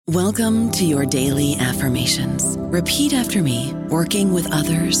Welcome to your daily affirmations. Repeat after me. Working with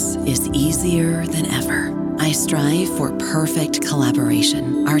others is easier than ever. I strive for perfect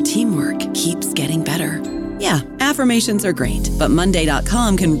collaboration. Our teamwork keeps getting better. Yeah, affirmations are great, but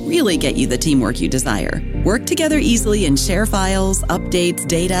Monday.com can really get you the teamwork you desire. Work together easily and share files, updates,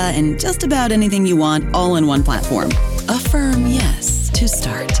 data, and just about anything you want all in one platform. Affirm yes to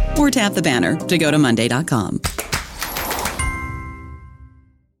start, or tap the banner to go to Monday.com.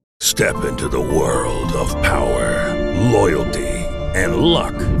 Step into the world of power, loyalty, and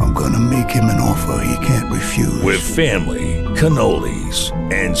luck. I'm gonna make him an offer he can't refuse. With family, cannolis,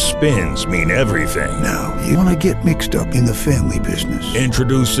 and spins mean everything. Now, you wanna get mixed up in the family business.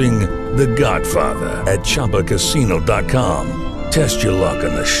 Introducing The Godfather at ChumbaCasino.com. Test your luck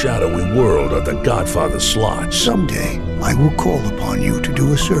in the shadowy world of The Godfather slot. Someday, I will call upon you to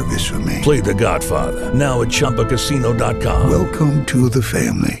do a service for me. Play The Godfather now at ChumbaCasino.com. Welcome to the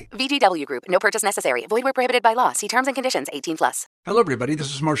family. VGW Group. No purchase necessary. Void where prohibited by law. See terms and conditions. 18+. Hello, everybody.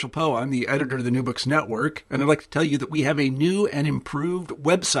 This is Marshall Poe. I'm the editor of the New Books Network, and I'd like to tell you that we have a new and improved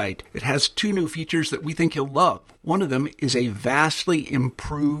website. It has 2 new features that we think you'll love. One of them is a vastly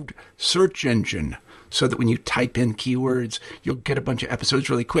improved search engine, so that when you type in keywords, you'll get a bunch of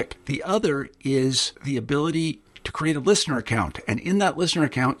episodes really quick. The other is the ability to create a listener account. And in that listener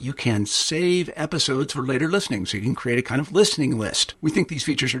account, you can save episodes for later listening. So you can create a kind of listening list. We think these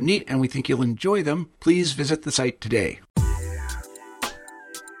features are neat and we think you'll enjoy them. Please visit the site today.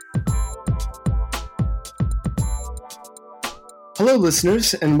 Hello,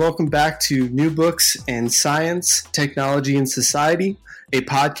 listeners, and welcome back to New Books and Science, Technology and Society, a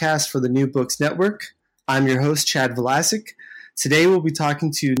podcast for the New Books Network. I'm your host, Chad Vlasic. Today we'll be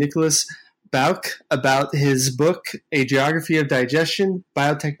talking to Nicholas Bauck about his book, A Geography of Digestion,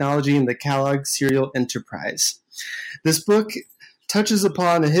 Biotechnology in the Kellogg Cereal Enterprise. This book touches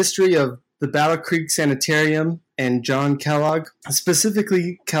upon a history of the Battle Creek Sanitarium and John Kellogg,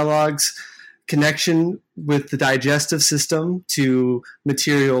 specifically Kellogg's connection with the digestive system to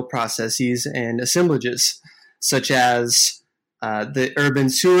material processes and assemblages, such as the urban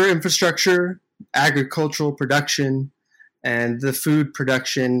sewer infrastructure, agricultural production, and the food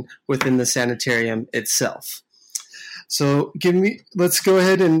production within the sanitarium itself. So let's go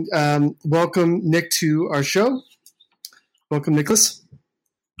ahead and welcome Nick to our show. Welcome, Nicholas.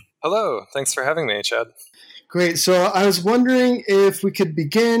 Hello. Thanks for having me, Chad. Great. So I was wondering if we could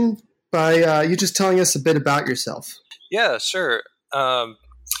begin by you just telling us a bit about yourself. Yeah, sure.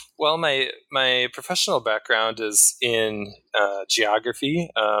 Well, my professional background is in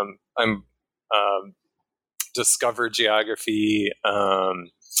geography. I'm discovered geography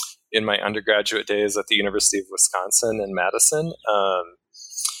in my undergraduate days at the University of Wisconsin in Madison,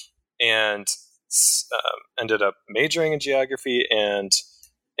 and ended up majoring in geography, and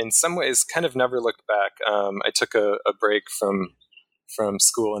in some ways kind of never looked back. I took a break from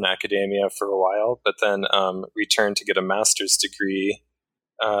school and academia for a while, but then returned to get a master's degree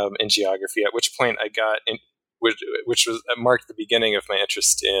in geography, at which point I got in, which was marked the beginning of my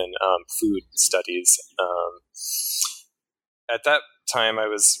interest in food studies. At that time, I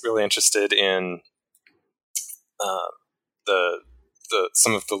was really interested in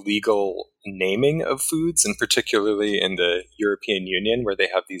some of the legal naming of foods, and particularly in the European Union, where they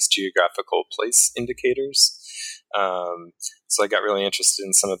have these geographical place indicators. So I got really interested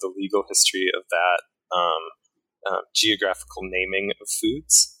in some of the legal history of that geographical naming of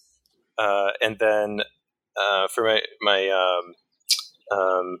foods, and then. For my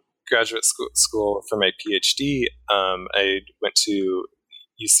graduate school for my PhD, I went to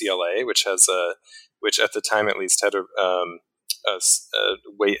UCLA, which at the time at least had a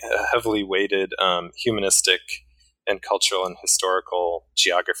heavily weighted humanistic and cultural and historical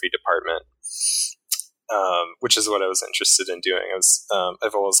geography department, which is what I was interested in doing.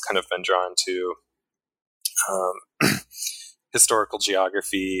 I've always kind of been drawn to historical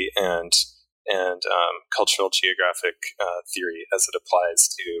geography and cultural geographic theory as it applies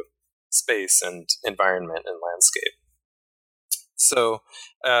to space and environment and landscape. So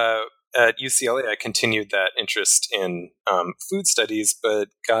at UCLA, I continued that interest in food studies, but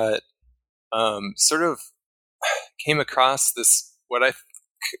got sort of came across this, what I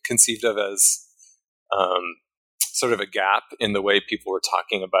conceived of as sort of a gap in the way people were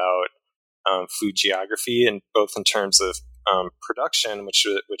talking about food geography, and both in terms of production, which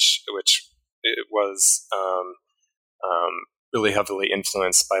it was really heavily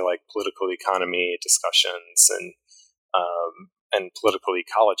influenced by like political economy discussions and political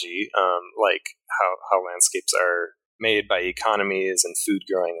ecology, like how landscapes are made by economies and food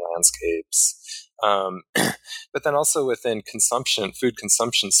growing landscapes, But then also within food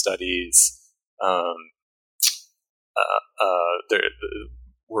consumption studies,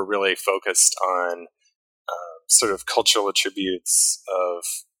 we're really focused on sort of cultural attributes of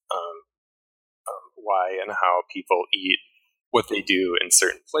why and how people eat what they do in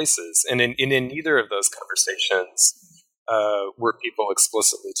certain places. And in neither of those conversations were people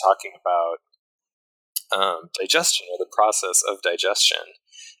explicitly talking about digestion or the process of digestion.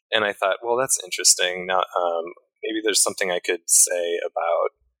 And I thought, well, that's interesting. Now, maybe there's something I could say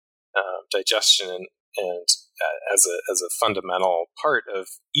about digestion and as a fundamental part of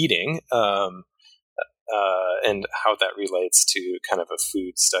eating, and how that relates to kind of a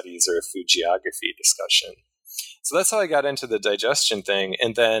food studies or a food geography discussion. So that's how I got into the digestion thing,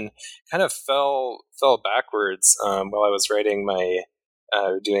 and then kind of fell backwards while I was writing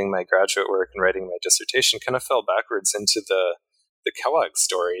doing my graduate work and writing my dissertation. Kind of fell backwards into the Kellogg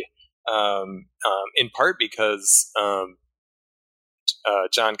story, in part because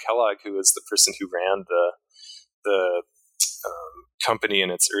John Kellogg, who was the person who ran the company in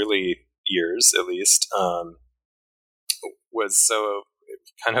its early years, at least, was so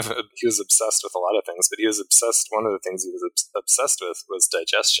he was obsessed with a lot of things, but one of the things he was obsessed with was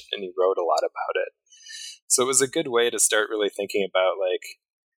digestion, and he wrote a lot about it. So it was a good way to start really thinking about, like,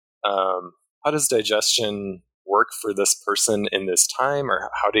 how does digestion work for this person in this time, or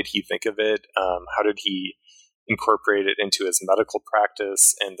how did he think of it? How did he incorporate it into his medical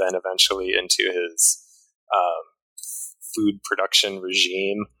practice, and then eventually into his food production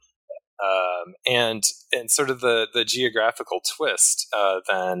regime? And sort of the geographical twist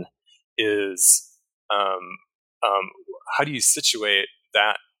then is how do you situate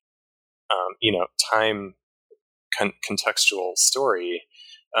that time contextual story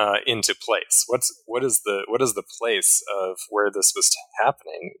into place? What is the place of where this was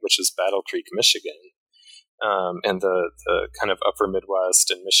happening, which is Battle Creek, Michigan, and the kind of upper Midwest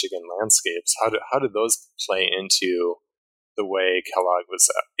and Michigan landscapes? How did those play into the way Kellogg was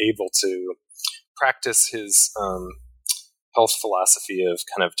able to practice his health philosophy of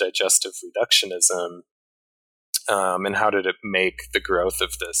kind of digestive reductionism, and how did it make the growth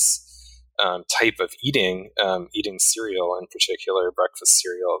of this type of eating cereal, in particular breakfast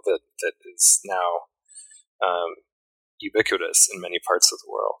cereal, that is now ubiquitous in many parts of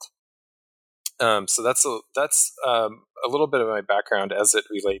the world. So that's a little bit of my background as it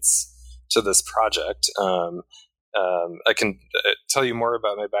relates to this project. I can tell you more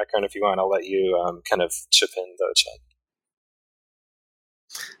about my background if you want. I'll let you kind of chip in, though,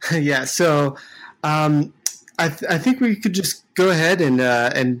 Chad. Yeah. So I think we could just go ahead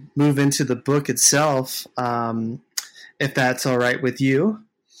and move into the book itself, if that's all right with you.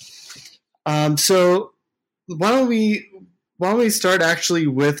 So why don't we start actually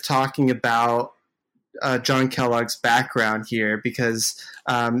with talking about John Kellogg's background here, because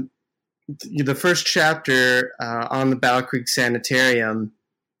the first chapter on the Battle Creek Sanitarium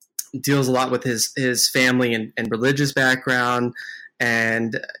deals a lot with his family and religious background,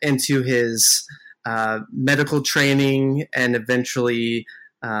 and into his medical training, and eventually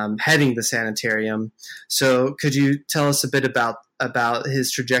heading the sanitarium. So could you tell us a bit about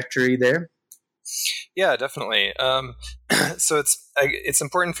his trajectory there? Yeah, definitely. So it's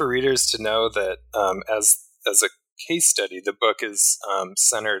important for readers to know that as a case study, the book is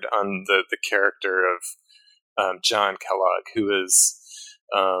centered on the character of John Kellogg, who is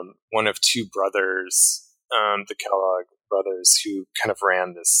one of two brothers, the Kellogg brothers, who kind of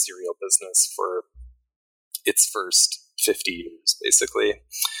ran this cereal business for its first 50 years, basically.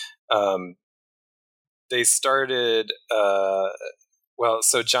 They started,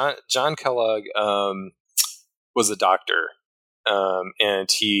 so John Kellogg was a doctor, and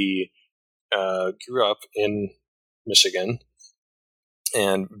he grew up in Michigan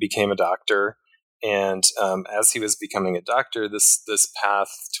and became a doctor. And as he was becoming a doctor, this path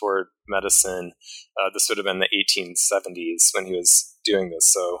toward medicine, this would have been the 1870s when he was doing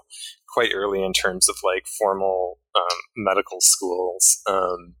this, so quite early in terms of like formal medical schools,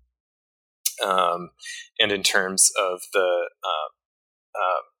 and in terms of the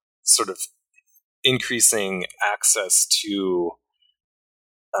sort of increasing access to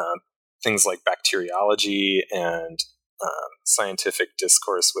things like bacteriology and scientific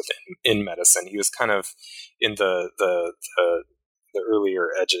discourse in medicine. He was kind of in the earlier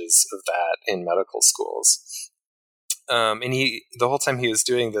edges of that in medical schools. And the whole time he was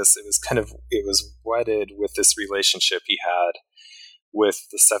doing this, it was wedded with this relationship he had with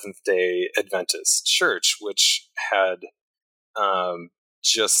the Seventh-day Adventist Church, which had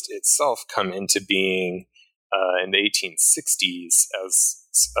just itself come into being in the 1860s as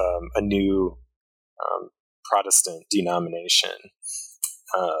a new Protestant denomination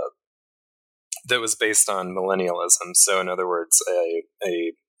that was based on millennialism. So in other words,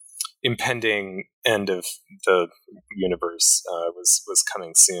 a impending end of the universe was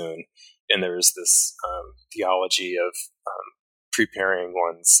coming soon, and there was this theology of preparing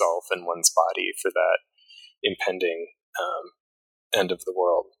oneself and one's body for that impending end of the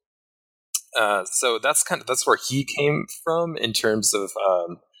world. So that's where he came from in terms of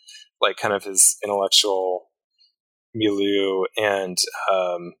like kind of his intellectual milieu, and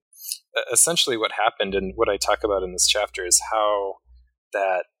essentially what happened, and what I talk about in this chapter, is how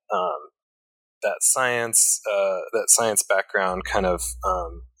that science background kind of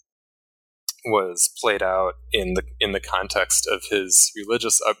was played out in the context of his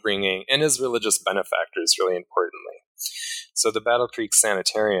religious upbringing and his religious benefactors, really importantly. So the Battle Creek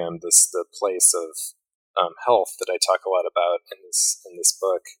Sanitarium, the place of health that I talk a lot about in this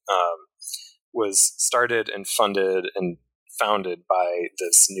book, was started and funded and founded by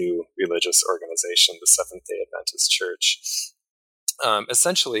this new religious organization, the Seventh-day Adventist Church,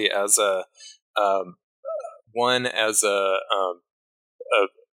 essentially as a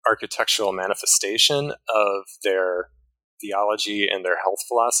architectural manifestation of their theology and their health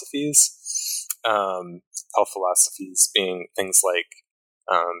philosophies. Health philosophies being things like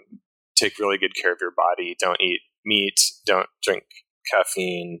take really good care of your body, don't eat meat, don't drink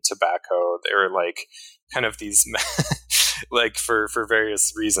caffeine, tobacco. They were like kind of these like for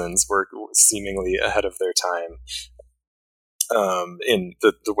various reasons were seemingly ahead of their time in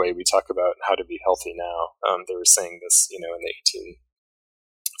the way we talk about how to be healthy now. They were saying this, in the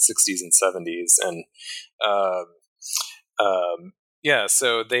 1860s and 70s, and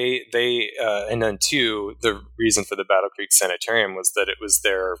so they and then too, the reason for the Battle Creek Sanitarium was that it was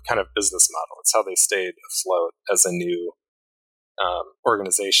their kind of business model. It's how they stayed afloat as a new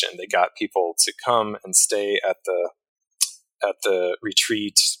organization. They got people to come and stay at the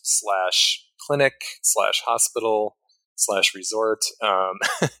retreat / clinic / hospital / resort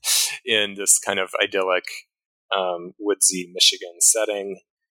in this kind of idyllic woodsy Michigan setting.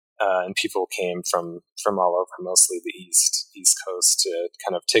 And people came from all over, mostly the East Coast, to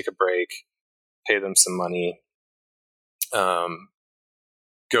kind of take a break, pay them some money,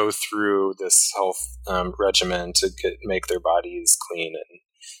 go through this health regimen to make their bodies clean and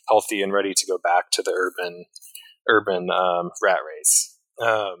healthy and ready to go back to the urban rat race.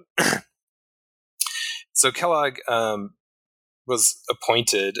 So Kellogg was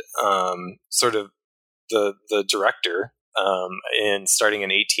appointed sort of the director. And starting in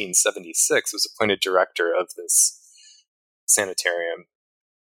 1876, was appointed director of this sanitarium,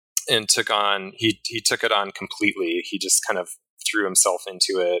 and he took it on completely. He just kind of threw himself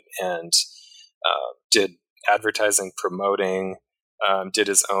into it and did advertising, promoting, did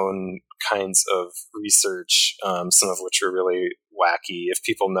his own kinds of research, some of which were really wacky. If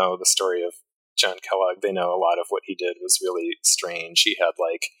people know the story of John Kellogg, they know a lot of what he did was really strange. He had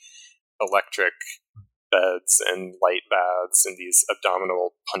like electric beds and light baths and these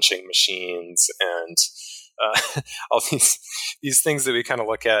abdominal punching machines and all these things that we kind of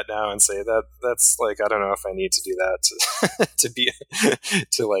look at now and say that's like, I don't know if I need to do that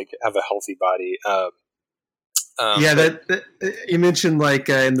to like have a healthy body. That you mentioned like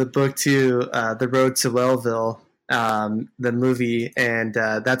in the book too, The Road to Wellville, the movie, and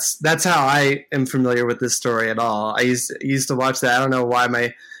that's how I am familiar with this story at all. I used to watch that. I don't know why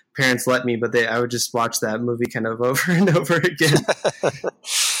my parents let me, but I would just watch that movie kind of over and over again.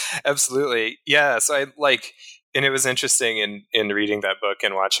 Absolutely. Yeah. So and it was interesting in reading that book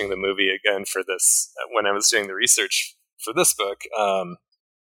and watching the movie again for this, when I was doing the research for this book,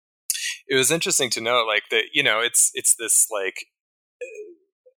 it was interesting to know like that, it's this like,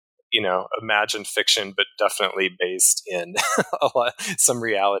 imagined fiction, but definitely based in some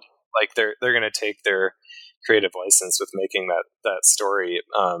reality. Like they're going to take their creative license with making that story.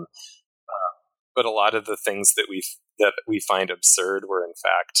 But a lot of the things that we find absurd were in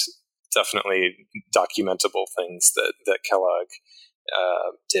fact definitely documentable things that Kellogg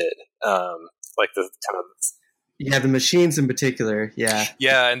did. Like the kind of the machines in particular. Yeah,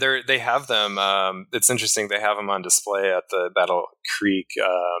 and they have them. It's interesting. They have them on display at the Battle Creek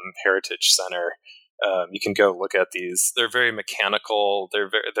Heritage Center. You can go look at these. They're very mechanical. They're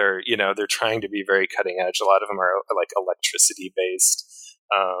trying to be very cutting edge. A lot of them are like electricity based,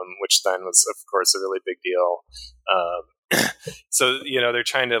 which then was of course a really big deal. So they're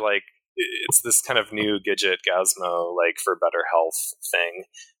trying to like, it's this kind of new Gidget Gazmo like for better health thing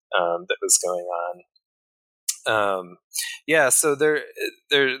that was going on. So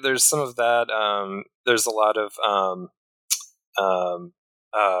there's some of that. There's a lot of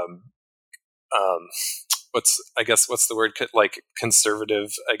what's the word, like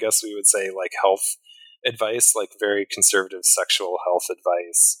conservative, I guess we would say, like health advice, like very conservative sexual health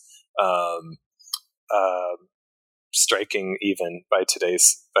advice, striking even by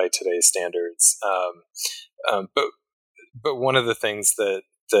today's standards. But one of the things that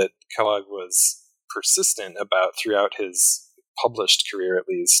Kellogg was persistent about throughout his published career, at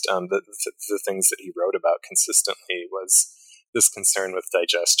least, the things that he wrote about consistently was this concern with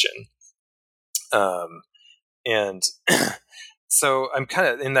digestion. And so I'm kind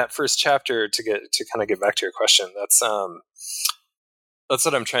of in that first chapter to kind of get back to your question. That's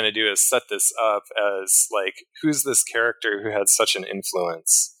what I'm trying to do, is set this up as like, who's this character who had such an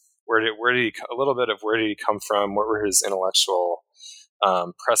influence? Where did he come from? What were his intellectual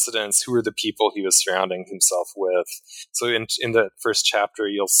precedents? Who were the people he was surrounding himself with? So in the first chapter,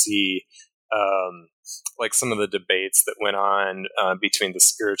 you'll see like some of the debates that went on between the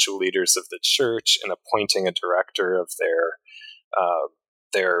spiritual leaders of the church and appointing a director of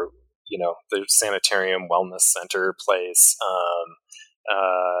their sanitarium wellness center place.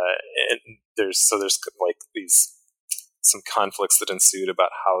 And there's like some conflicts that ensued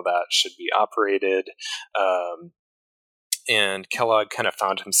about how that should be operated. And Kellogg kind of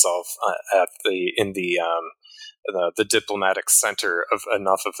found himself in the diplomatic center of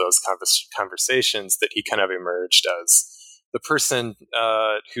enough of those conversations that he kind of emerged as the person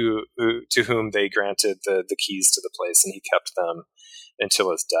to whom they granted the keys to the place, and he kept them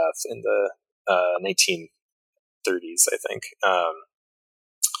until his death in the 1930s, I think.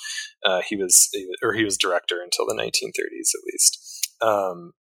 He was director until the 1930s, at least.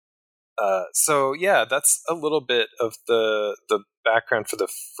 So yeah, that's a little bit of the background for the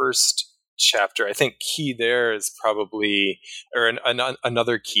first chapter. I think key there is probably, or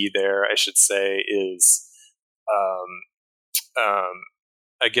another key there, I should say, is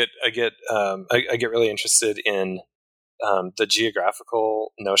I get really interested in the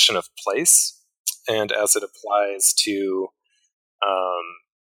geographical notion of place, and as it applies to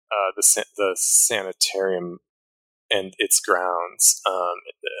the sanitarium and its grounds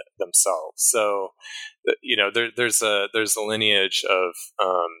themselves. So, there's a lineage of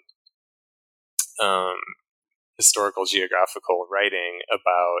historical geographical writing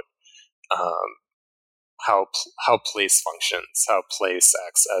about how place functions, how place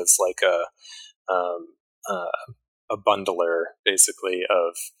acts as like a bundler, basically,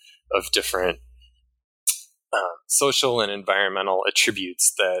 of different social and environmental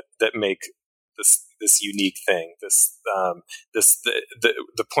attributes that make this unique thing.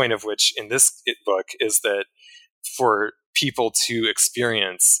 The point of which in this book is that for people to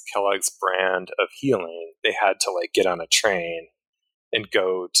experience Kellogg's brand of healing, they had to like get on a train and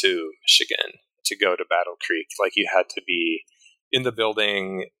go to Michigan, to go to Battle Creek. Like, you had to be in the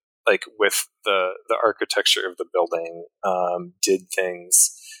building, like with the architecture of the building, did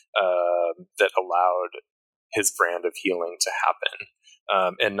things that allowed his brand of healing to happen,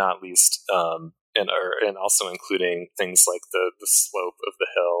 and not least, and also including things like the slope of the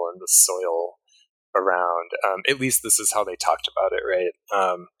hill and the soil around. At least this is how they talked about it, right?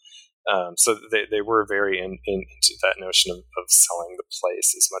 So they were very into that notion of selling the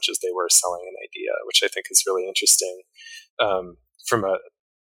place as much as they were selling an idea, which I think is really interesting. From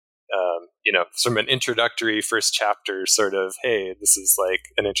an introductory first chapter sort of, hey, this is like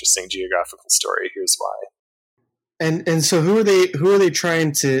an interesting geographical story, here's why. And so who are they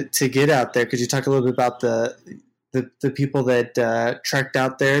trying to get out there? Could you talk a little bit about the people that trekked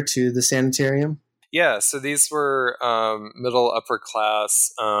out there to the sanitarium? Yeah, so these were middle upper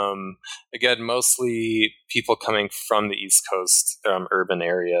class, again, mostly people coming from the East Coast urban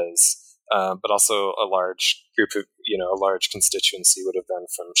areas, but also a large group of, a large constituency would have been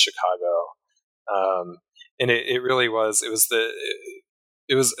from Chicago. And it really was, it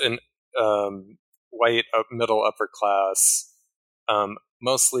was an white middle upper class,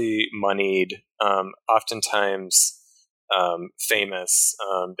 mostly moneyed, oftentimes famous.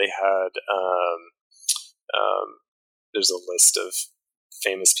 They had there's a list of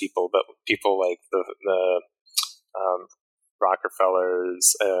famous people, but people like the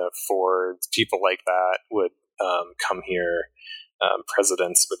Rockefellers, Fords, people like that would come here.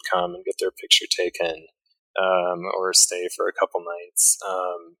 Presidents would come and get their picture taken, or stay for a couple nights.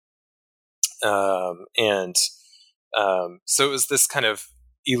 So it was this kind of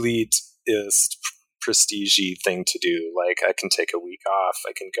elitist, prestige-y thing to do. Like, I can take a week off,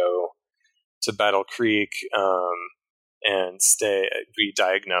 I can go to Battle Creek and be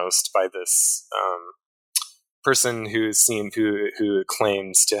diagnosed by this person who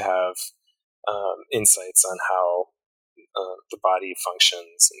claims to have insights on how the body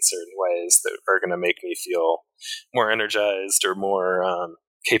functions in certain ways that are going to make me feel more energized or more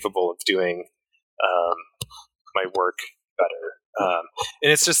capable of doing my work better.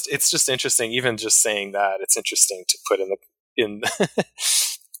 And it's just interesting. Even just saying that, it's interesting to put in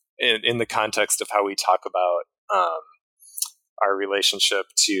the context of how we talk about our relationship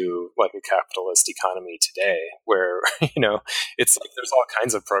to like a capitalist economy today, where it's like there's all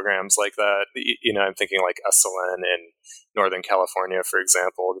kinds of programs like that. I'm thinking like Esalen in Northern California, for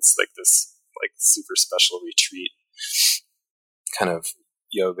example. It's like this like super special retreat kind of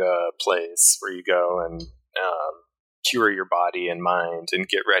yoga place where you go and cure your body and mind and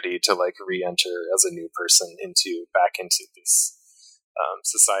get ready to like re-enter as a new person back into this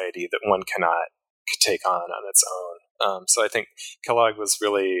society that one cannot take on its own. So I think Kellogg was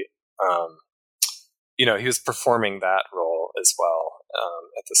really, he was performing that role as well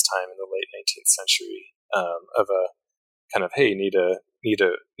at this time in the late 19th century of a kind of, hey, need a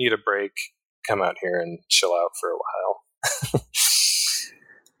break, come out here and chill out for a while.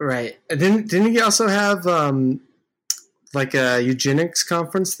 Right. And didn't he also have like a eugenics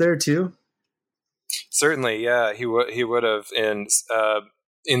conference there too? Certainly, yeah. He would have in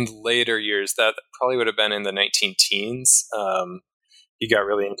later years. That probably would have been in the 19-teens. He got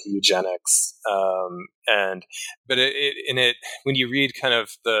really into eugenics, but when you read kind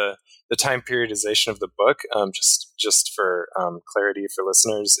of the time periodization of the book, just for clarity for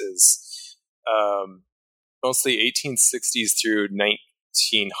listeners, is mostly 1860s through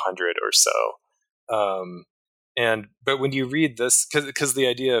 1900 or so. But when you read this, because the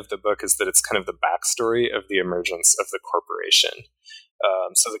idea of the book is that it's kind of the backstory of the emergence of the corporation.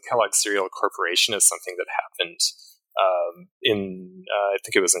 So the Kellogg Cereal Corporation is something that happened I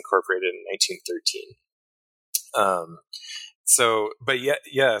think it was incorporated in 1913. So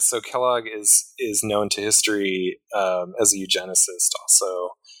Kellogg is known to history as a eugenicist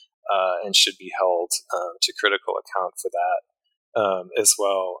also, and should be held to critical account for that as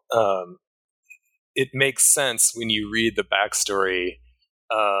well. It makes sense when you read the backstory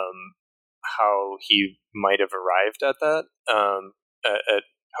how he might have arrived at that, at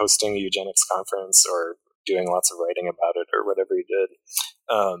hosting a eugenics conference or doing lots of writing about it or whatever he did.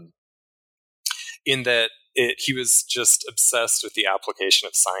 In that he was just obsessed with the application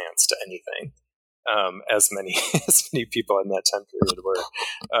of science to anything, as many people in that time period were.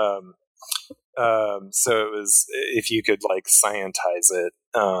 So it was, if you could like scientize it,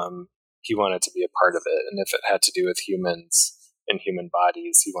 he wanted to be a part of it, and if it had to do with humans and human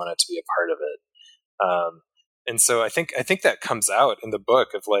bodies, he wanted to be a part of it. And so I think that comes out in the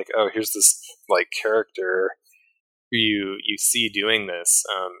book of like, oh, here's this like character who you see doing this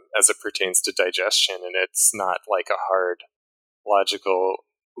as it pertains to digestion, and it's not like a hard logical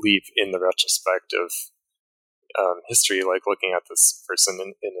leap in the retrospect of history, like looking at this person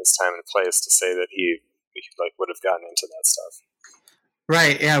in his time and place to say that he like would have gotten into that stuff.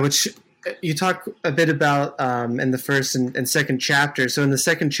 Right. Yeah. Which you talk a bit about in the first and second chapter. So in the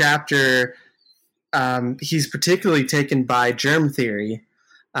second chapter, he's particularly taken by germ theory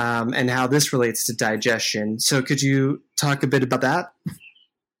and how this relates to digestion. So could you talk a bit about that?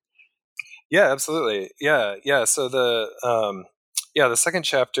 Yeah, absolutely. Yeah. So the second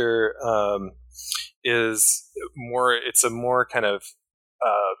chapter is more. It's a more kind of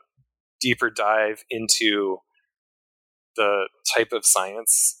deeper dive into the type of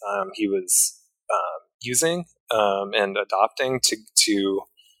science he was using and adopting to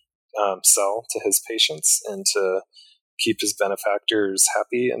sell to his patients and to keep his benefactors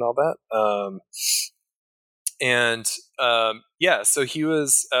happy and all that. So he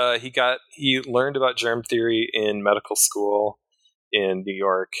learned about germ theory in medical school in New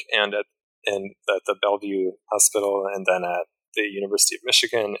York and at the Bellevue Hospital, and then at the University of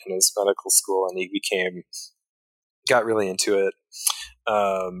Michigan in his medical school, and he got really into it.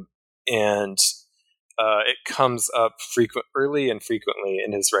 It comes up early and frequently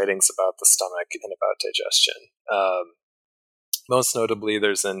in his writings about the stomach and about digestion. Most notably,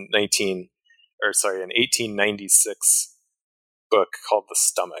 there's an 1896 book called The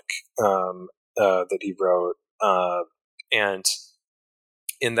Stomach that he wrote, and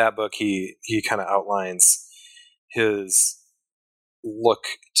in that book he kind of outlines his look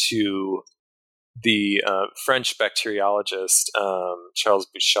to the French bacteriologist Charles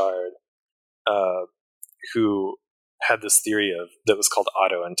Bouchard, who had this theory that was called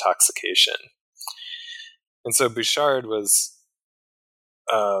auto-intoxication. And so Bouchard was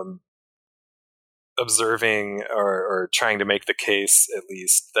observing or trying to make the case, at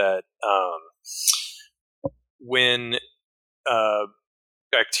least, that when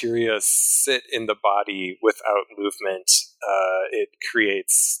bacteria sit in the body without movement, it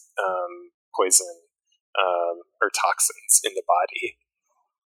creates poison or toxins in the body.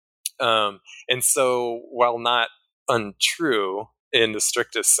 And so, while not untrue in the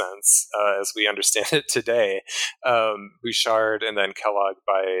strictest sense, as we understand it today, Bouchard and then Kellogg,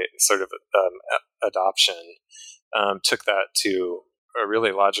 by sort of adoption, took that to a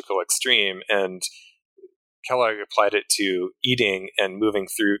really logical extreme, and Kellogg applied it to eating and moving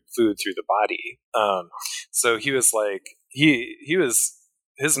through food through the body. So he was like, his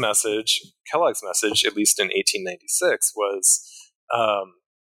message, Kellogg's message, at least in 1896, was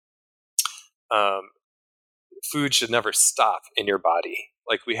food should never stop in your body.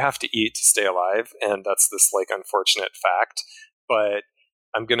 Like, we have to eat to stay alive, and that's this like unfortunate fact. But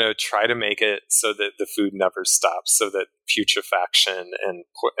I'm going to try to make it so that the food never stops, so that putrefaction and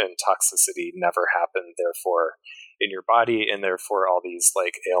toxicity never happen, therefore, in your body, and therefore all these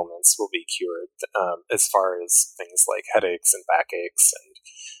like ailments will be cured, as far as things like headaches and backaches and,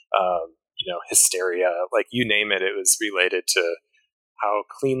 hysteria, like you name it, it was related to how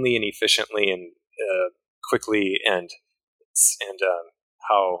cleanly and efficiently and quickly and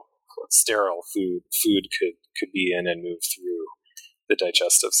how sterile food could be in and move through the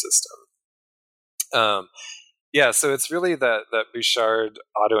digestive system. So it's really that Bouchard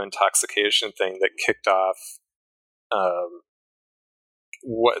auto-intoxication thing that kicked off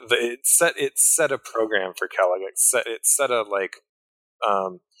it set a program for Kellogg. It set a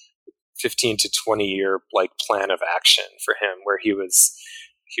 15 to 20 year like plan of action for him, where he was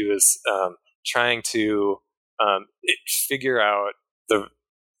trying to figure out the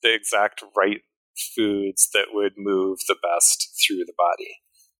exact right foods that would move the best through the body.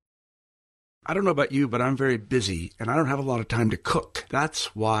 I don't know about you, but I'm very busy and I don't have a lot of time to cook.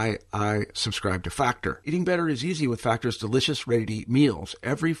 That's why I subscribe to Factor. Eating better is easy with Factor's delicious, ready-to-eat meals.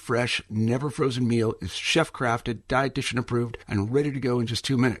 Every fresh, never frozen meal is chef-crafted, dietitian approved, and ready to go in just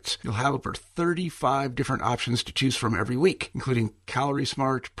 2 minutes. You'll have over 35 different options to choose from every week, including Calorie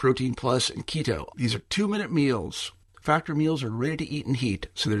Smart, Protein Plus, and Keto. These are 2-minute meals. Factor meals are ready to eat and heat,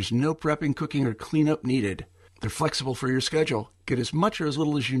 so there's no prepping, cooking, or cleanup needed. They're flexible for your schedule. Get as much or as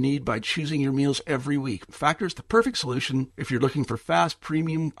little as you need by choosing your meals every week. Factor is the perfect solution if you're looking for fast,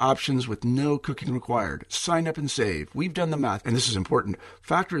 premium options with no cooking required. Sign up and save. We've done the math, and this is important.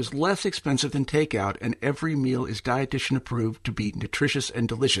 Factor is less expensive than takeout, and every meal is dietitian approved to be nutritious and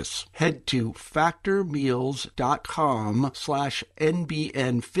delicious. Head to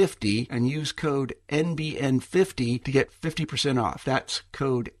factormeals.com/NBN50 and use code NBN50 to get 50% off. That's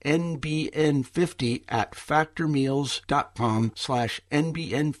code NBN50 at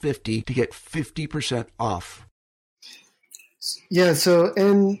factormeals.com/NBN50 to get 50% off. Yeah, so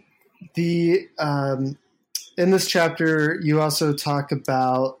in this chapter, you also talk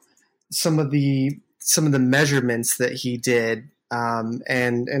about some of the measurements that he did,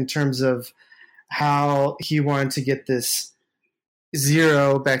 and in terms of how he wanted to get this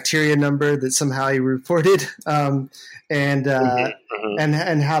 0 bacteria number that somehow he reported, and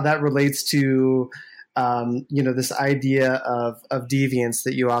how that relates to this idea of deviance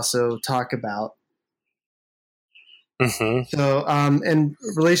that you also talk about. Mm-hmm. So, in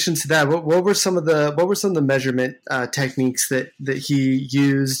relation to that, what were some of the measurement techniques that he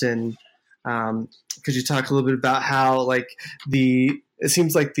used, and could you talk a little bit about how it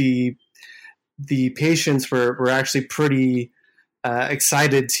seems like the patients were actually pretty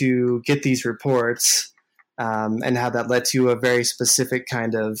excited to get these reports, and how that led to a very specific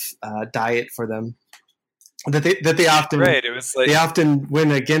kind of diet for them. That they often right. It was like, they often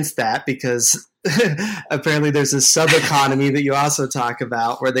went against that because apparently there's a sub economy that you also talk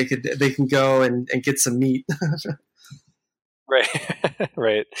about where they can go and get some meat. Right.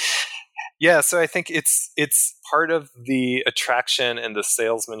 Right. Yeah. So I think it's part of the attraction and the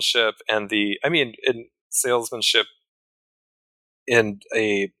salesmanship and in salesmanship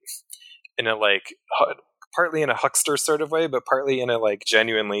partly in a huckster sort of way, but partly in a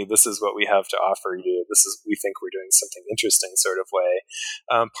genuinely, this is what we have to offer you. We think we're doing something interesting sort of way.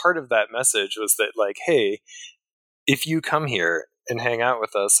 Part of that message was that hey, if you come here and hang out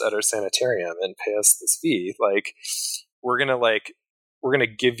with us at our sanitarium and pay us this fee, we're going to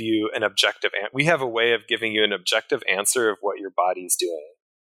give you an objective, we have a way of giving you an objective answer of what your body's doing.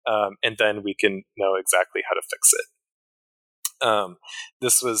 And then we can know exactly how to fix it.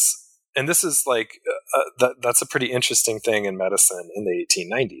 This is that's a pretty interesting thing in medicine in the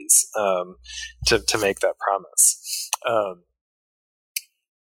 1890s, to make that promise.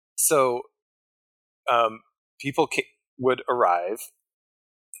 So people would arrive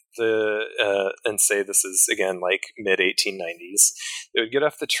and say this is again like mid 1890s. They would get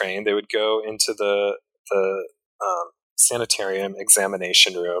off the train. They would go into the sanitarium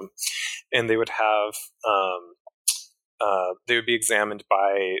examination room, and they would have they would be examined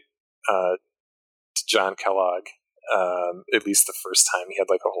by John Kellogg. At least the first time, he had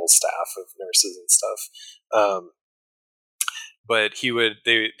like a whole staff of nurses and stuff. But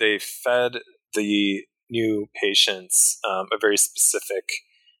they fed the new patients a very specific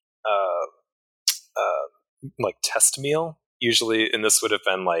like test meal usually, and this would have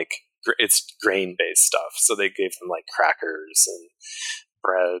been like it's grain based stuff. So they gave them like crackers and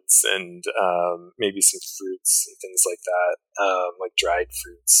breads and maybe some fruits and things like that, like dried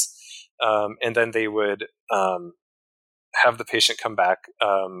fruits. And then they would have the patient come back,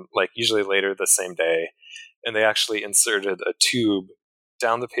 like usually later the same day, and they actually inserted a tube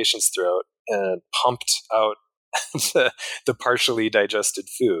down the patient's throat and pumped out the partially digested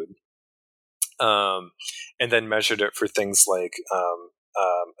food, and then measured it for things like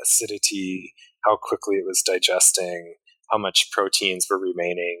acidity, how quickly it was digesting, how much proteins were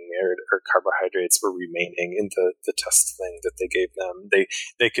remaining or carbohydrates were remaining in the test thing that they gave them.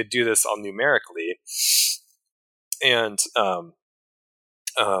 They could do this all numerically and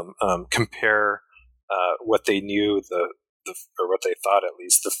compare what they knew or what they thought at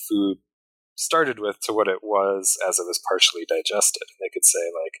least the food started with to what it was as it was partially digested. And they could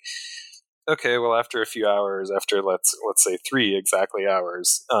say like, okay, well, after a few hours, after let's say 3 exactly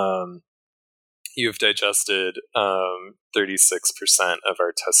hours, you've digested 36% of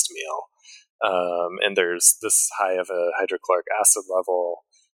our test meal, and there's this high of a hydrochloric acid level,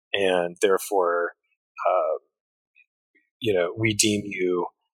 and therefore, we deem you.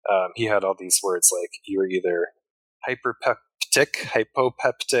 He had all these words like you're either hyperpeptic,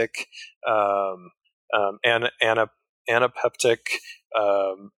 hypopeptic, anapeptic,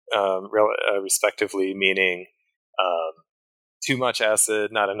 respectively, meaning too much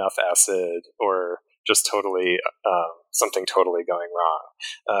acid, not enough acid, or just totally something totally going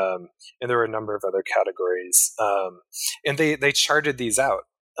wrong. And there were a number of other categories, and they charted these out.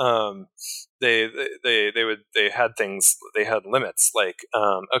 They had things. They had limits like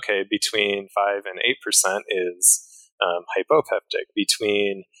okay, between 5 and 8% is hypopeptic.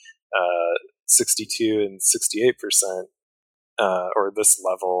 Between 62 and 68%, or this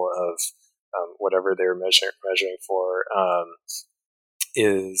level of whatever they were measuring for,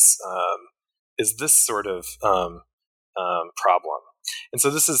 is this sort of problem. And so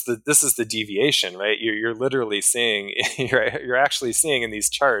this is the deviation, right? You're literally seeing, you're actually seeing in these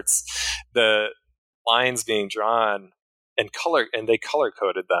charts the lines being drawn and they color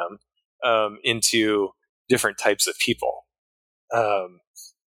coded them into different types of people.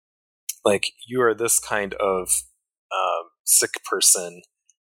 Like you are this kind of sick person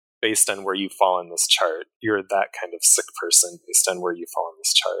based on where you fall in this chart. You're that kind of sick person based on where you fall in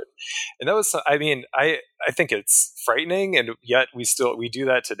this chart. And that was, I think it's frightening, and yet we do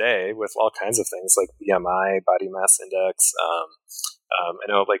that today with all kinds of things like BMI, body mass index. I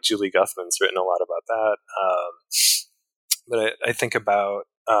know like Julie Guthman's written a lot about that. But I think about,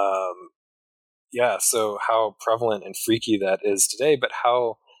 so how prevalent and freaky that is today, but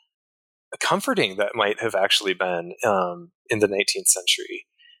how comforting that might have actually been in the 19th century.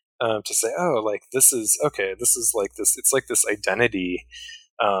 To say, oh, like this is like this. It's like this identity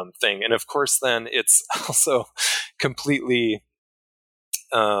thing, and of course, then it's also completely.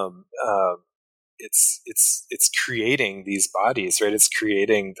 It's creating these bodies, right? It's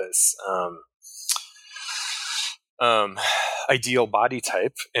creating this ideal body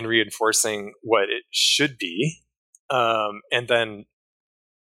type and reinforcing what it should be, and then,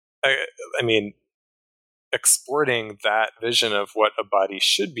 exporting that vision of what a body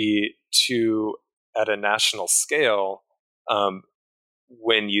should be to at a national scale.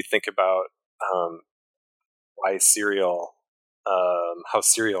 When you think about why cereal, how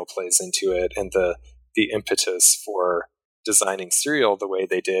cereal plays into it, and the impetus for designing cereal the way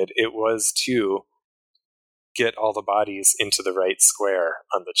they did, it was to get all the bodies into the right square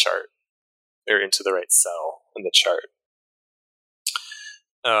on the chart, or into the right cell in the chart.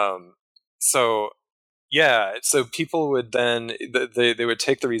 So people would then, they would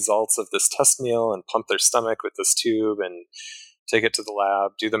take the results of this test meal and pump their stomach with this tube and take it to the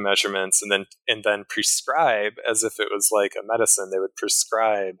lab, do the measurements, and then prescribe, as if it was like a medicine. They would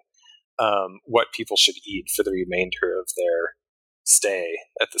prescribe what people should eat for the remainder of their stay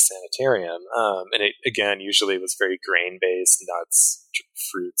at the sanitarium. And it, again, usually was very grain-based, nuts,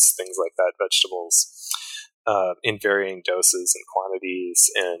 fruits, things like that, vegetables, in varying doses and quantities.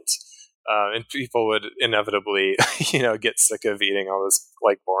 And And people would inevitably, get sick of eating all this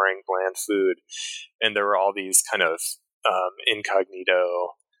like boring, bland food. And there were all these kind of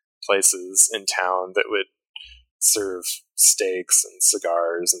incognito places in town that would serve steaks and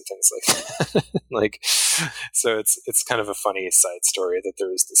cigars and things like that. So it's kind of a funny side story that there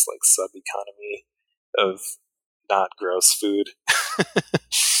was this like sub economy of not gross food.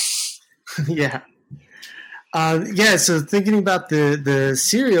 Yeah. So thinking about the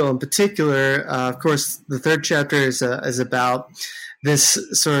cereal in particular, of course, the third chapter is about this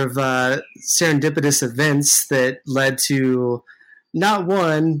sort of serendipitous events that led to not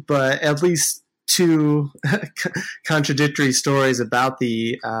one, but at least two contradictory stories about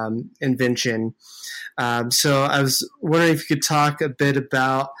the invention. So I was wondering if you could talk a bit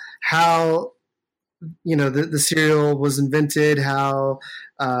about how, the cereal was invented, how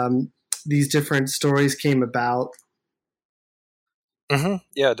these different stories came about. Mm-hmm.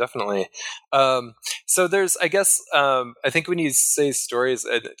 Yeah, definitely. So there's, I guess, I think when you say stories,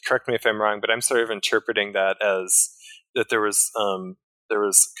 correct me if I'm wrong, but I'm sort of interpreting that as that there was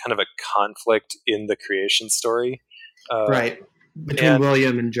kind of a conflict in the creation story. Right. Between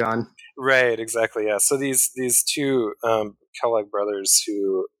William and John. Right, exactly. Yeah. So these two Kellogg brothers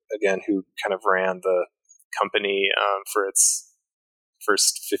who kind of ran the company for its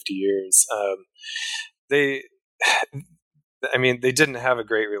first 50 years, they didn't have a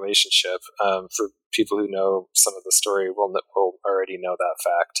great relationship. For people who know some of the story will already know that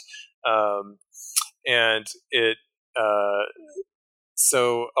fact. And it,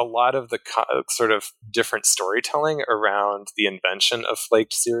 so a lot of the sort of different storytelling around the invention of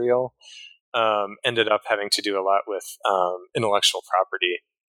flaked cereal ended up having to do a lot with intellectual property,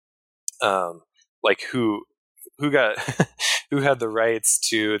 like who got who had the rights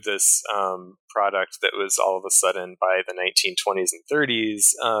to this product that was all of a sudden by the 1920s and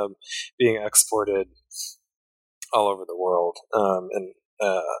 30s being exported all over the world and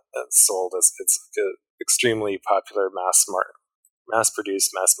sold as it's an extremely popular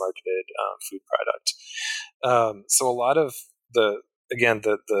mass-produced, mass-marketed food product. So a lot of the kind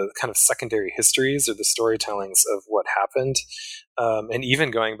of secondary histories or the storytellings of what happened, and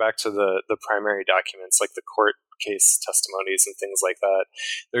even going back to the primary documents like the court case testimonies and things like that,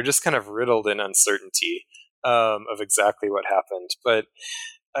 they're just kind of riddled in uncertainty of exactly what happened. But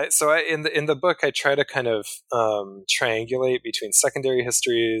in the book, I try to kind of triangulate between secondary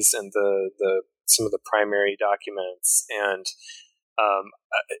histories and the some of the primary documents, and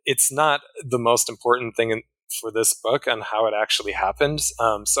it's not the most important thing for this book on how it actually happened.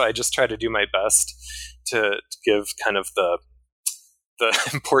 So I just try to do my best to give kind of the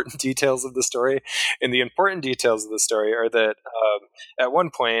important details of the story. And the important details of the story are that at one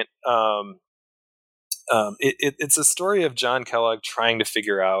point, it's a story of John Kellogg trying to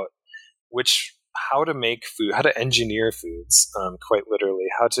figure out how to make food, how to engineer foods, quite literally,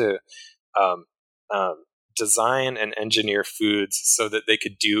 how to design and engineer foods so that they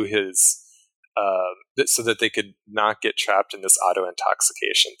could do so that they could not get trapped in this auto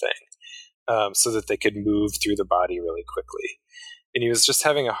intoxication thing, so that they could move through the body really quickly. And he was just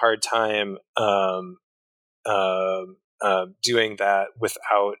having a hard time doing that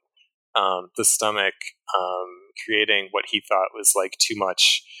without the stomach creating what he thought was like too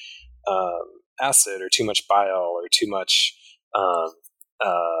much acid or too much bile or too much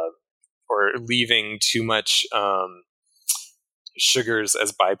or leaving too much sugars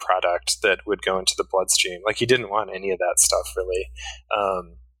as byproduct that would go into the bloodstream. Like he didn't want any of that stuff really.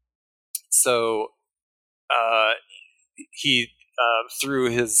 So he through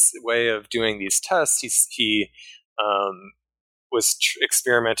his way of doing these tests, he was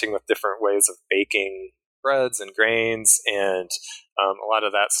experimenting with different ways of baking breads and grains, and a lot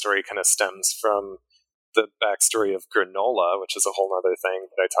of that story kind of stems from the backstory of granola, which is a whole other thing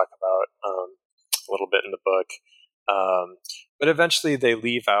that I talk about a little bit in the book. But eventually they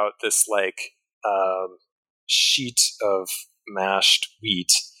leave out this like sheet of mashed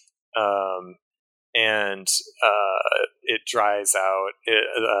wheat, and it dries out,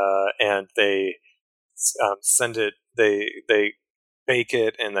 and they send it, they bake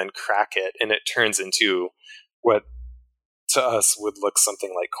it and then crack it, and it turns into what to us would look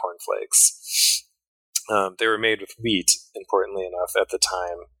something like cornflakes. They were made with wheat, importantly enough, at the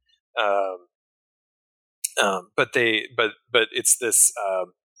time. But it's this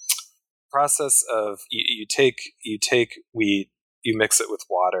process of you take wheat, you mix it with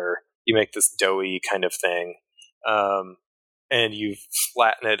water, you make this doughy kind of thing, and you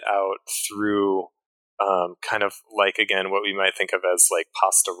flatten it out through kind of like, again, what we might think of as like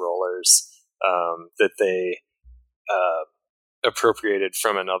pasta rollers that they appropriated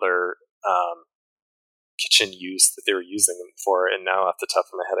from another kitchen use that they were using them for, and now off the top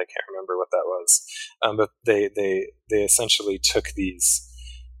of my head I can't remember what that was. But they essentially took these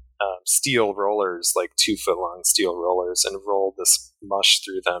steel rollers, like 2-foot long steel rollers, and rolled this mush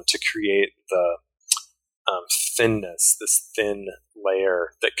through them to create the thinness, this thin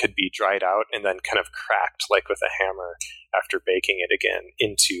layer that could be dried out and then kind of cracked, like with a hammer, after baking it again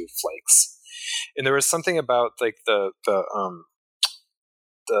into flakes. And there was something about like the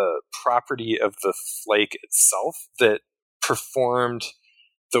property of the flake itself that performed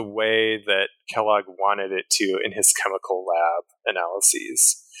the way that Kellogg wanted it to in his chemical lab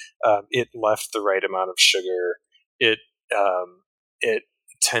analyses. It left the right amount of sugar. It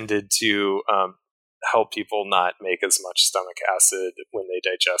tended to help people not make as much stomach acid when they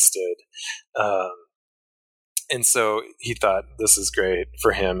digested. And so he thought, this is great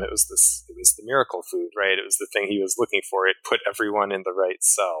for him. It was the miracle food, right? It was the thing he was looking for. It put everyone in the right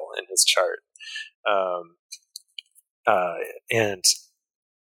cell in his chart. Or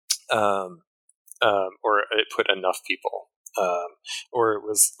it put enough people.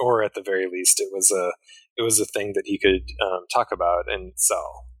 Or at the very least, it was a thing that he could talk about and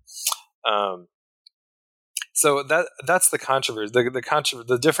sell. So that's the controversy.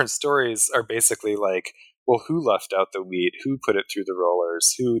 The different stories are basically like, well, who left out the wheat? Who put it through the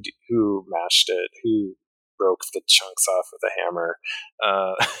rollers? Who mashed it? Who broke the chunks off with a hammer?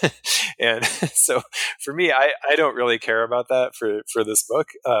 And so for me, I don't really care about that for this book,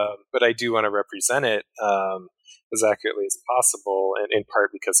 but I do want to represent it as accurately as possible, and in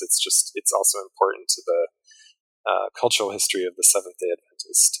part because it's also important to the cultural history of the Seventh-day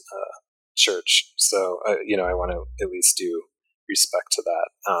Adventist church. So I want to at least do respect to that.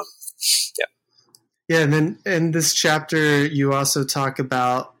 Yeah, and then in this chapter, you also talk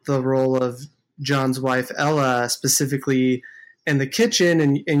about the role of John's wife, Ella, specifically in the kitchen,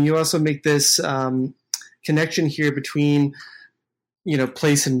 and you also make this connection here between,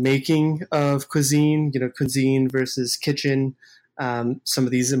 place and making of cuisine, cuisine versus kitchen, some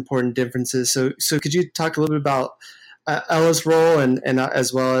of these important differences. So could you talk a little bit about Ella's role and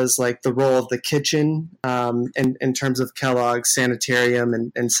as well as like the role of the kitchen in terms of Kellogg's sanitarium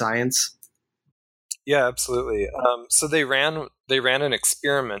and science? Yeah, absolutely. So they ran an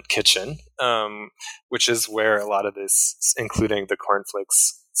experiment kitchen, which is where a lot of this, including the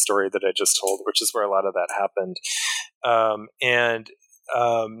cornflakes story that I just told, which is where a lot of that happened.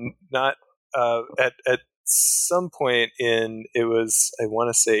 Not at some point it was, I want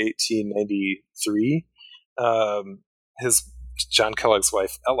to say 1893. John Kellogg's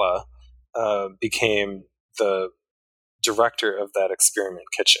wife Ella became the director of that experiment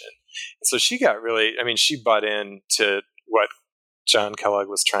kitchen. So she got she bought into what John Kellogg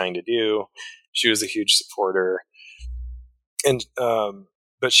was trying to do. She was a huge supporter, and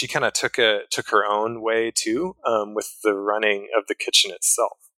but she kind of took her own way too, with the running of the kitchen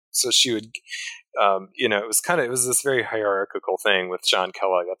itself. So she would, it was this very hierarchical thing with John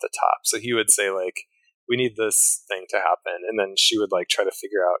Kellogg at the top. So he would say like, we need this thing to happen, and then she would like try to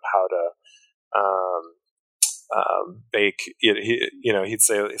figure out how to bake. He'd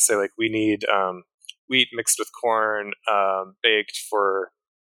say like, we need wheat mixed with corn, baked for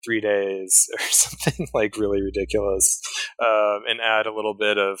 3 days or something like really ridiculous, and add a little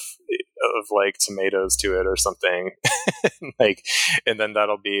bit of like tomatoes to it or something, and then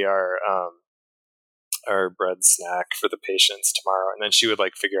that'll be our bread snack for the patients tomorrow. And then she would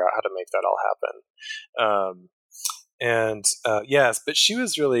like figure out how to make that all happen. Yes, but she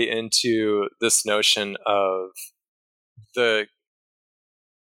was really into this notion of the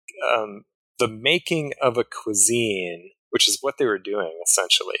making of a cuisine, which is what they were doing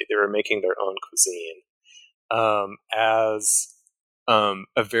essentially. They were making their own cuisine as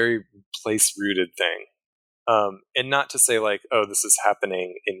a very place-rooted thing, and not to say like, oh, this is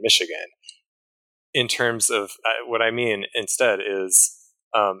happening in Michigan. In terms of what I mean instead is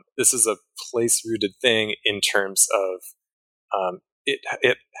this is a place-rooted thing in terms of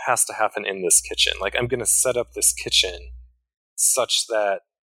it has to happen in this kitchen. Like, I'm going to set up this kitchen such that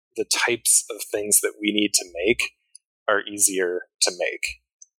the types of things that we need to make are easier to make.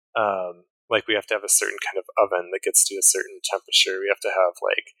 Like, we have to have a certain kind of oven that gets to a certain temperature. We have to have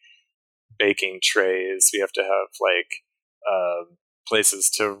like baking trays. We have to have like places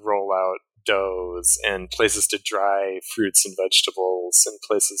to roll out doughs, and places to dry fruits and vegetables, and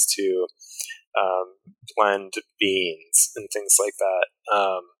places to blend beans and things like that.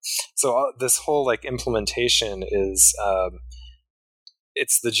 So this whole like implementation is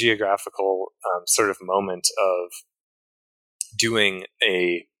it's the geographical sort of moment of doing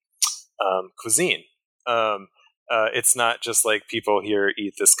a cuisine. it's not just like people here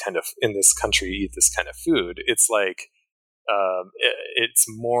eat this kind of, in this country eat this kind of food. It's like, it's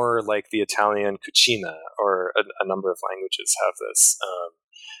more like the Italian cucina, or a number of languages have this,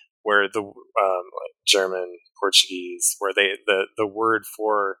 where the German, Portuguese, where the word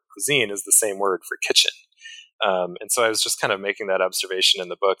for cuisine is the same word for kitchen. And so I was just kind of making that observation in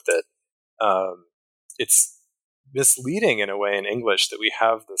the book that it's misleading in a way in English that we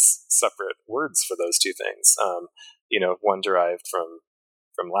have this separate words for those two things. One derived from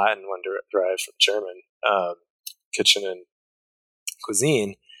Latin, one derived from German, kitchen and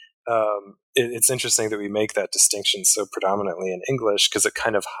cuisine. It's interesting that we make that distinction so predominantly in English, because it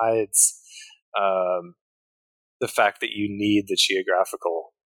kind of hides the fact that you need the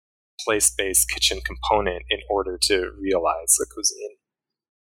geographical place-based kitchen component in order to realize the cuisine.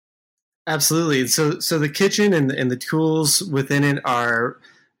 Absolutely. So the kitchen and the tools within it are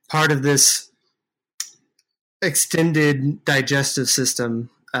part of this extended digestive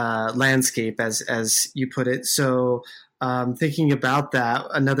system landscape, as you put it. So thinking about that,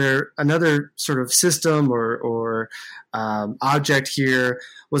 another sort of system or object here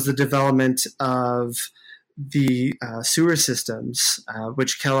was the development of the sewer systems,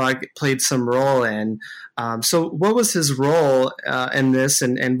 which Kellogg played some role in. So what was his role in this,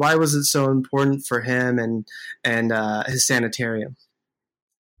 and why was it so important for him and his sanitarium?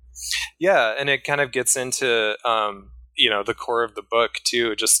 Yeah, and it kind of gets into the core of the book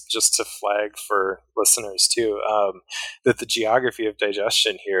too, just to flag for listeners too, that the geography of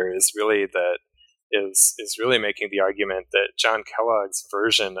digestion here is really really making the argument that John Kellogg's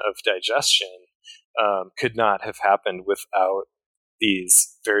version of digestion could not have happened without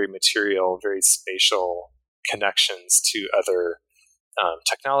these very material, very spatial connections to other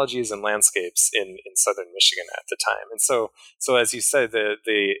technologies and landscapes in southern Michigan at the time. And so as you said,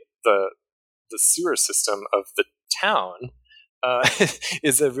 the sewer system of the town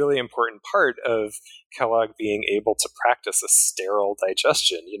is a really important part of Kellogg being able to practice a sterile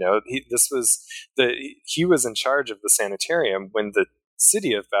digestion. He was in charge of the sanitarium when the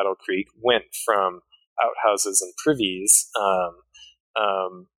city of Battle Creek went from outhouses and privies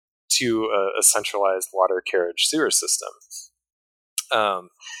to a centralized water carriage sewer system. And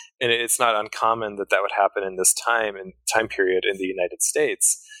it's not uncommon that would happen in this time period in the United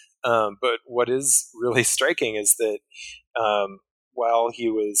States. But what is really striking is that while he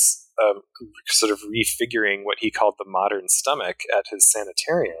was sort of refiguring what he called the modern stomach at his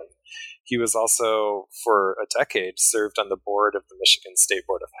sanitarium, he was also, for a decade, served on the board of the Michigan State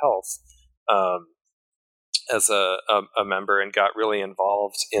Board of Health as a member, and got really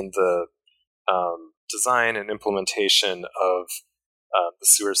involved in the design and implementation of the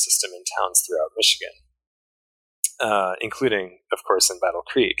sewer system in towns throughout Michigan, including, of course, in Battle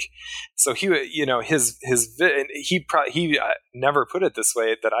Creek. So he never put it this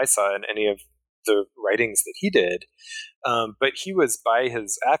way that I saw in any of the writings that he did, but he was, by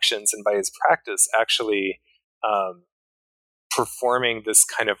his actions and by his practice, actually performing this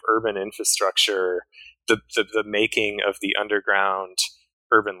kind of urban infrastructure, the making of the underground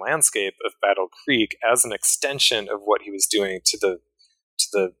urban landscape of Battle Creek as an extension of what he was doing to the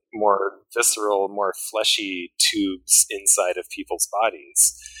more visceral, more fleshy tubes inside of people's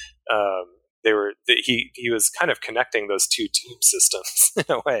bodies. He was kind of connecting those two tube systems in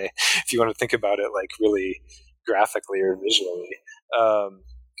a way, if you want to think about it like really graphically or visually.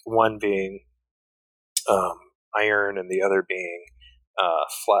 One being iron, and the other being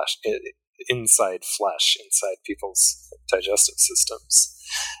flesh, inside people's digestive systems.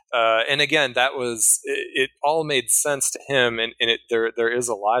 And again, it all made sense to him, and there is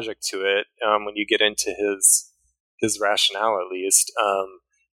a logic to it when you get into his rationale, at least,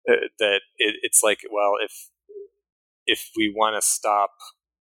 that it's like, well, if we want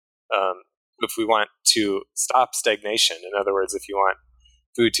to stop stagnation, in other words, if you want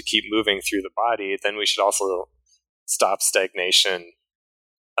food to keep moving through the body, then we should also stop stagnation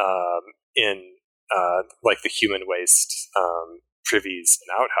in like the human waste privies and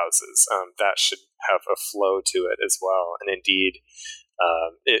outhouses. That should have a flow to it as well. And indeed,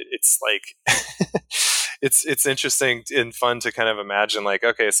 it's like it's interesting and fun to kind of imagine, like,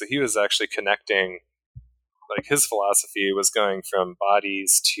 okay, so he was actually connecting, like, his philosophy was going from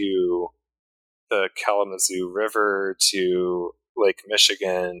bodies to the Kalamazoo River, to Lake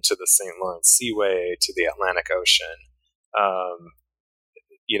Michigan, to the St. Lawrence Seaway, to the Atlantic Ocean.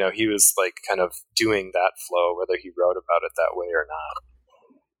 He was like kind of doing that flow, whether he wrote about it that way or not.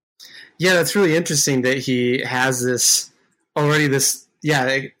 Yeah, that's really interesting that he has this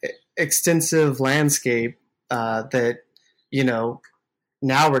extensive landscape that,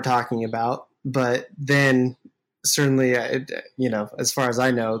 now we're talking about, but then certainly, as far as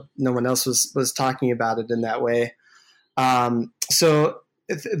I know, no one else was talking about it in that way. So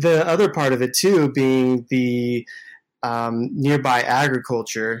the other part of it too, being the nearby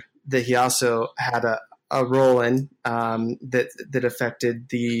agriculture that he also had a role in, that affected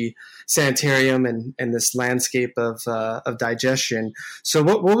the sanitarium and this landscape of digestion. So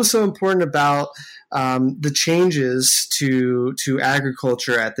what was so important about the changes to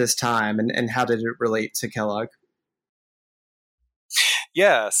agriculture at this time, and how did it relate to Kellogg?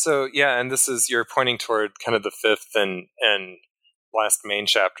 Yeah. So and this is, you're pointing toward kind of the fifth and last main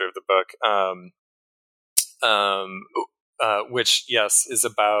chapter of the book, which is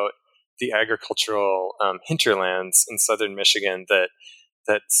about the agricultural hinterlands in southern Michigan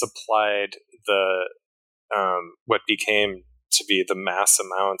that supplied the what became to be the mass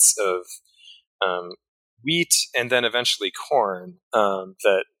amounts of wheat and then eventually corn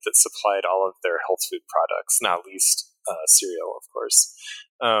that supplied all of their health food products, not least cereal, of course.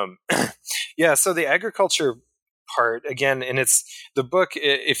 So the agriculture part, again, and it's the book,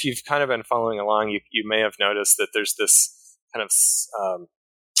 if you've kind of been following along, you may have noticed that there's this kind of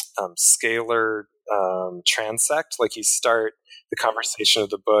scalar transect. Like, you start the conversation of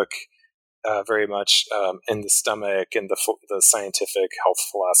the book very much in the stomach and the scientific health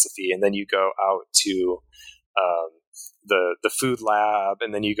philosophy, and then you go out to the food lab,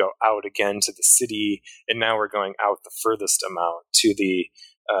 and then you go out again to the city, and now we're going out the furthest amount to the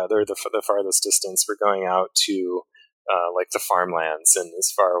farthest distance. We're going out to like the farmlands and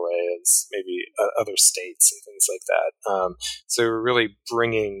as far away as maybe other states and things like that. So we're really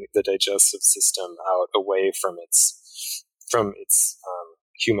bringing the digestive system out away from its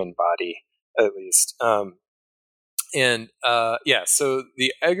human body, at least. So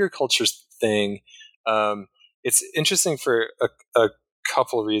the agriculture thing, it's interesting for a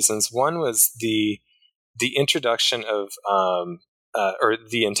couple of reasons. One was the introduction of or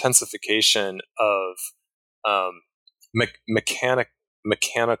the intensification of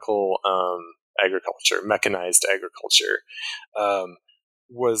mechanical agriculture, mechanized agriculture,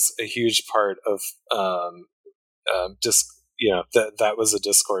 was a huge part of that was a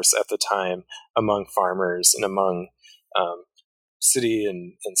discourse at the time among farmers and among city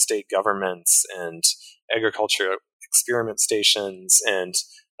and state governments and agriculture experiment stations, and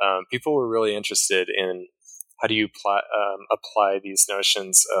people were really interested in how do you apply these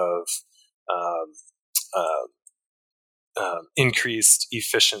notions of increased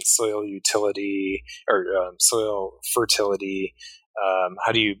efficient soil utility or soil fertility.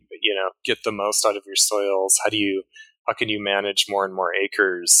 How do you get the most out of your soils? How can you manage more and more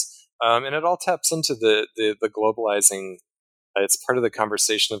acres? And it all taps into the globalizing. It's part of the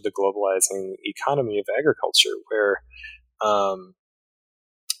conversation of the globalizing economy of agriculture, where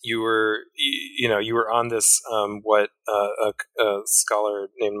you were on this what a scholar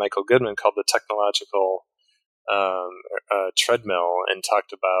named Michael Goodman called the technological treadmill, and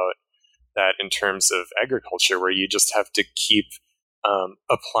talked about that in terms of agriculture, where you just have to keep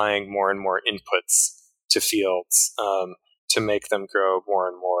applying more and more inputs to fields to make them grow more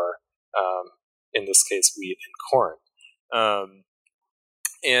and more, in this case, wheat and corn.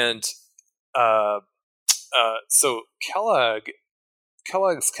 So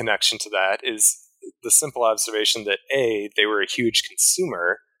Kellogg's connection to that is the simple observation that they were a huge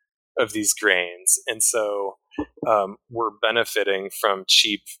consumer of these grains, and so were benefiting from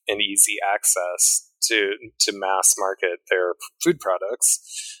cheap and easy access to mass market their food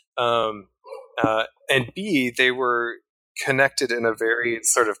products. And B, they were connected in a very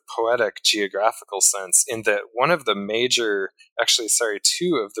sort of poetic geographical sense, in that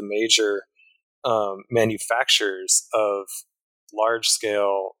two of the major manufacturers of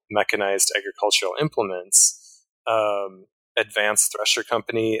large-scale mechanized agricultural implements, Advanced Thresher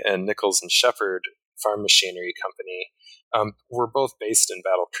Company and Nichols and Shepard Farm Machinery Company, were both based in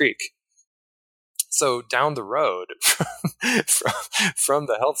Battle Creek. So down the road from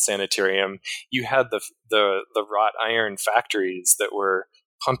the health sanitarium, you had the wrought iron factories that were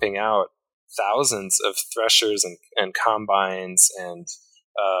pumping out thousands of threshers and combines and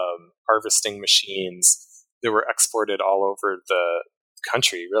harvesting machines that were exported all over the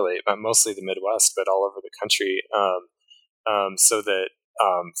country, really, but mostly the Midwest, but all over the country, so that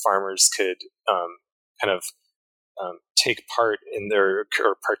farmers could kind of take part in or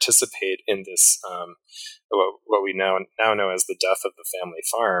participate in this what we now know as the death of the family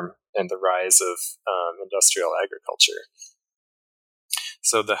farm and the rise of industrial agriculture.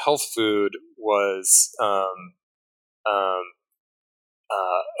 So the health food was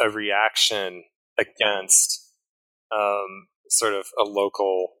a reaction against sort of a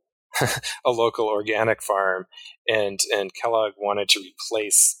local a local organic farm, and Kellogg wanted to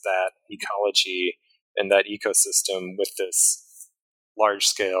replace that ecology and that ecosystem with this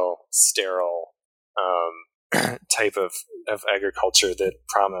large-scale, sterile type of agriculture that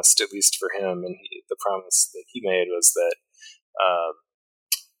promised, at least for him, and the promise that he made was that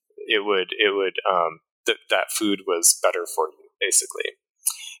that food was better for you, basically.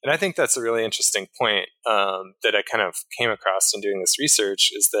 And I think that's a really interesting point that I kind of came across in doing this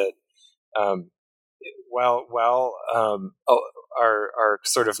research, is that while our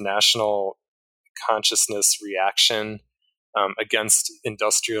sort of national consciousness reaction against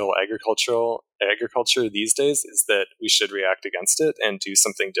industrial agriculture these days is that we should react against it and do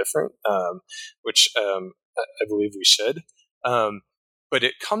something different, which I believe we should. But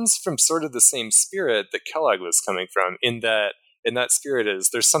it comes from sort of the same spirit that Kellogg was coming from, in that spirit is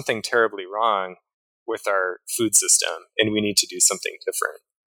there's something terribly wrong with our food system and we need to do something different.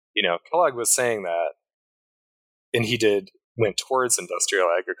 Kellogg was saying that, and he went towards industrial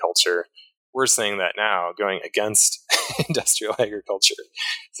agriculture. We're saying that now, going against industrial agriculture.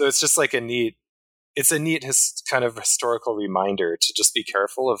 So it's just like a neat kind of historical reminder to just be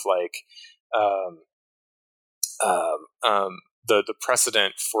careful of the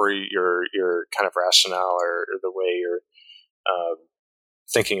precedent for your kind of rationale or the way you're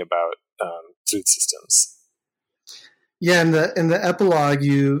thinking about food systems. Yeah, in the epilogue,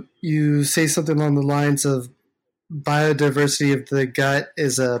 you say something along the lines of biodiversity of the gut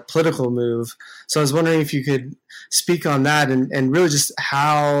is a political move. So I was wondering if you could speak on that and really just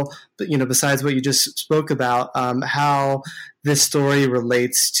how, besides what you just spoke about, how this story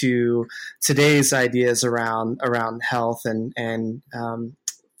relates to today's ideas around health and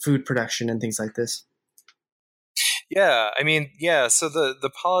food production and things like this. Yeah, so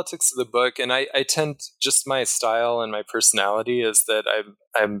the politics of the book, and I tend, just my style and my personality is that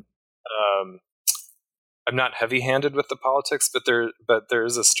I'm not heavy-handed with the politics, but there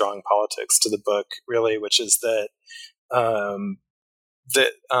is a strong politics to the book, really, which is that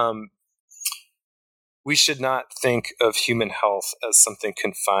we should not think of human health as something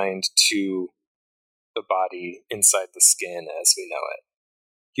confined to the body inside the skin as we know it.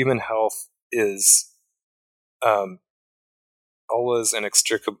 Human health is always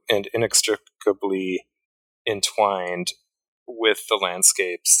inextricably entwined with the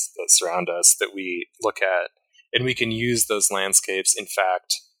landscapes that surround us that we look at, and we can use those landscapes, in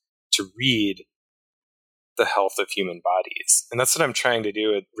fact, to read the health of human bodies. And that's what I'm trying to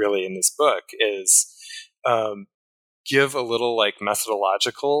do really in this book, is give a little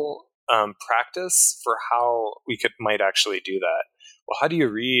methodological practice for how we might actually do that. Well, how do you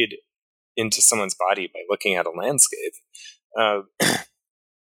read into someone's body? By looking at a landscape.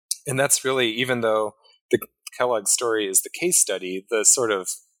 And that's really, even though the Kellogg story is the case study, the sort of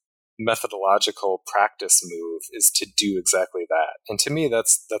methodological practice move is to do exactly that. And to me,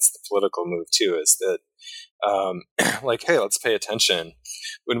 that's the political move too, is that hey, let's pay attention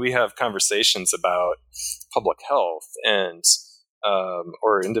when we have conversations about public health and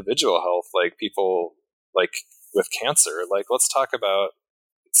or individual health, like people with cancer. Let's talk about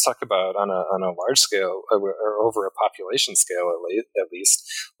on a large scale or over a population scale at least.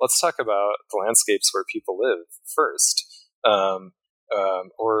 Let's talk about the landscapes where people live first,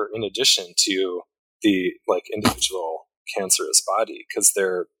 or in addition to the individual cancerous body, because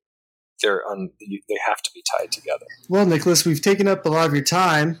they have to be tied together. Well, Nicholas, we've taken up a lot of your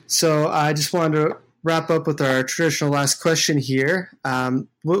time, so I just wanted to wrap up with our traditional last question here.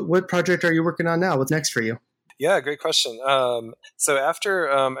 What project are you working on now? What's next for you? Yeah, great question. So after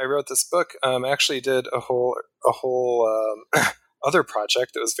I wrote this book, I actually did a whole other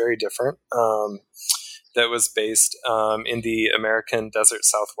project that was very different. That was based in the American Desert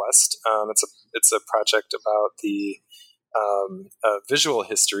Southwest. It's a project about the visual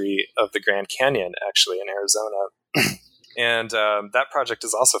history of the Grand Canyon, actually, in Arizona. And that project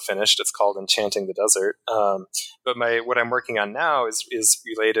is also finished. It's called Enchanting the Desert. But what I'm working on now is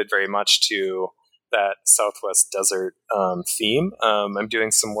related very much to that Southwest desert theme. I'm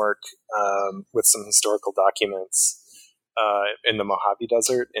doing some work with some historical documents in the Mojave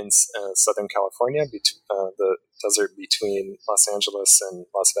Desert in Southern California, the desert between Los Angeles and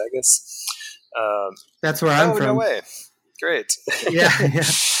Las Vegas. That's where I'm from. No way. Great. Yeah.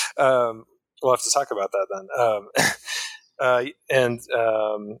 We'll have to talk about that then. And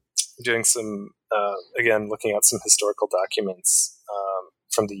doing some, again, looking at some historical documents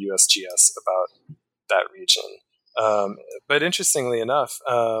from the USGS about that region. But interestingly enough,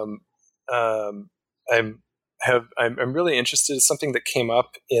 I'm really interested in something that came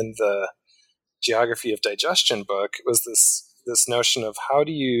up in the Geography of Digestion book. It was this this notion of how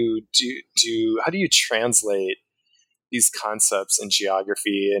do you translate these concepts in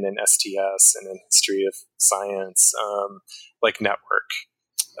geography and in STS and in history of science, like network,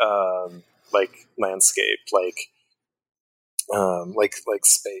 like landscape, like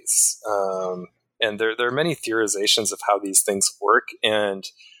space. And there are many theorizations of how these things work. And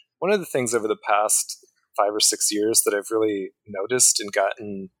one of the things over the past 5 or 6 years that I've really noticed and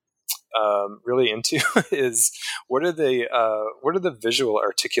gotten really into is what are the visual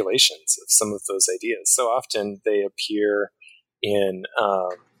articulations of some of those ideas? So often they appear in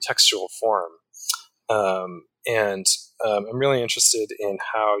textual form. And I'm really interested in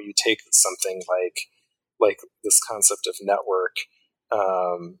how you take something like this concept of network,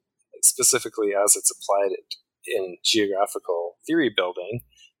 specifically as it's applied in geographical theory building,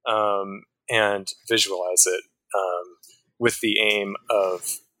 and visualize it with the aim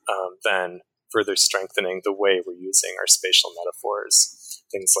of then further strengthening the way we're using our spatial metaphors,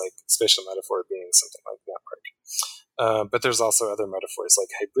 things like spatial metaphor being something like network. But there's also other metaphors like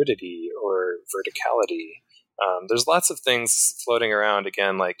hybridity or verticality. There's lots of things floating around,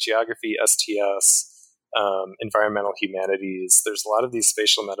 again, like geography, STS, environmental humanities. There's a lot of these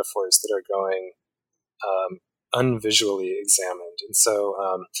spatial metaphors that are going unvisually examined. And so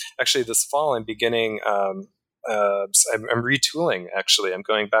actually this fall I'm beginning, I'm retooling, actually. I'm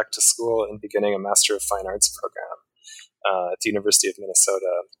going back to school and beginning a Master of Fine Arts program at the University of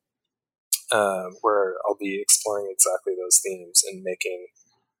Minnesota, where I'll be exploring exactly those themes and making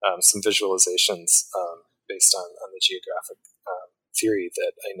some visualizations based on the geographic theory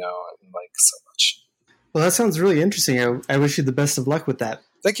that I know and like so much. Well, that sounds really interesting. I wish you the best of luck with that.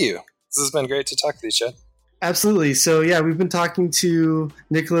 Thank you. This has been great to talk to you, Chad. Absolutely. So, yeah, we've been talking to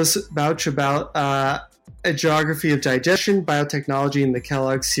Nicholas Bouch about A Geography of Digestion, Biotechnology in the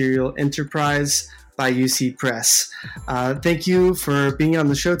Kellogg Cereal Enterprise by UC Press. Thank you for being on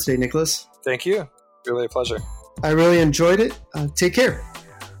the show today, Nicholas. Thank you. Really a pleasure. I really enjoyed it. Take care.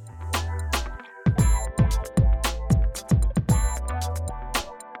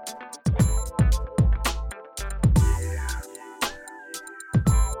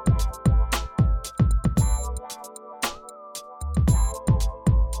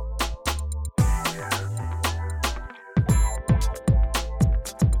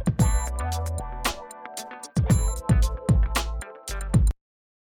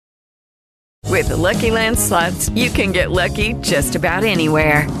 With the Lucky Land Slots, you can get lucky just about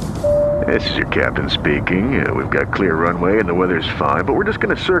anywhere. This is your captain speaking. We've got clear runway and the weather's fine, but we're just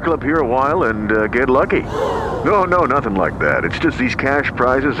going to circle up here a while and get lucky. No, nothing like that. It's just these cash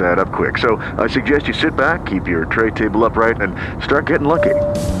prizes add up quick. So I suggest you sit back, keep your tray table upright, and start getting lucky.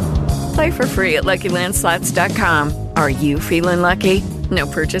 Play for free at LuckyLandSlots.com. Are you feeling lucky? No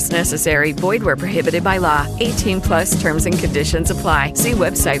purchase necessary. Void where prohibited by law. 18+ terms and conditions apply. See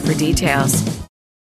website for details.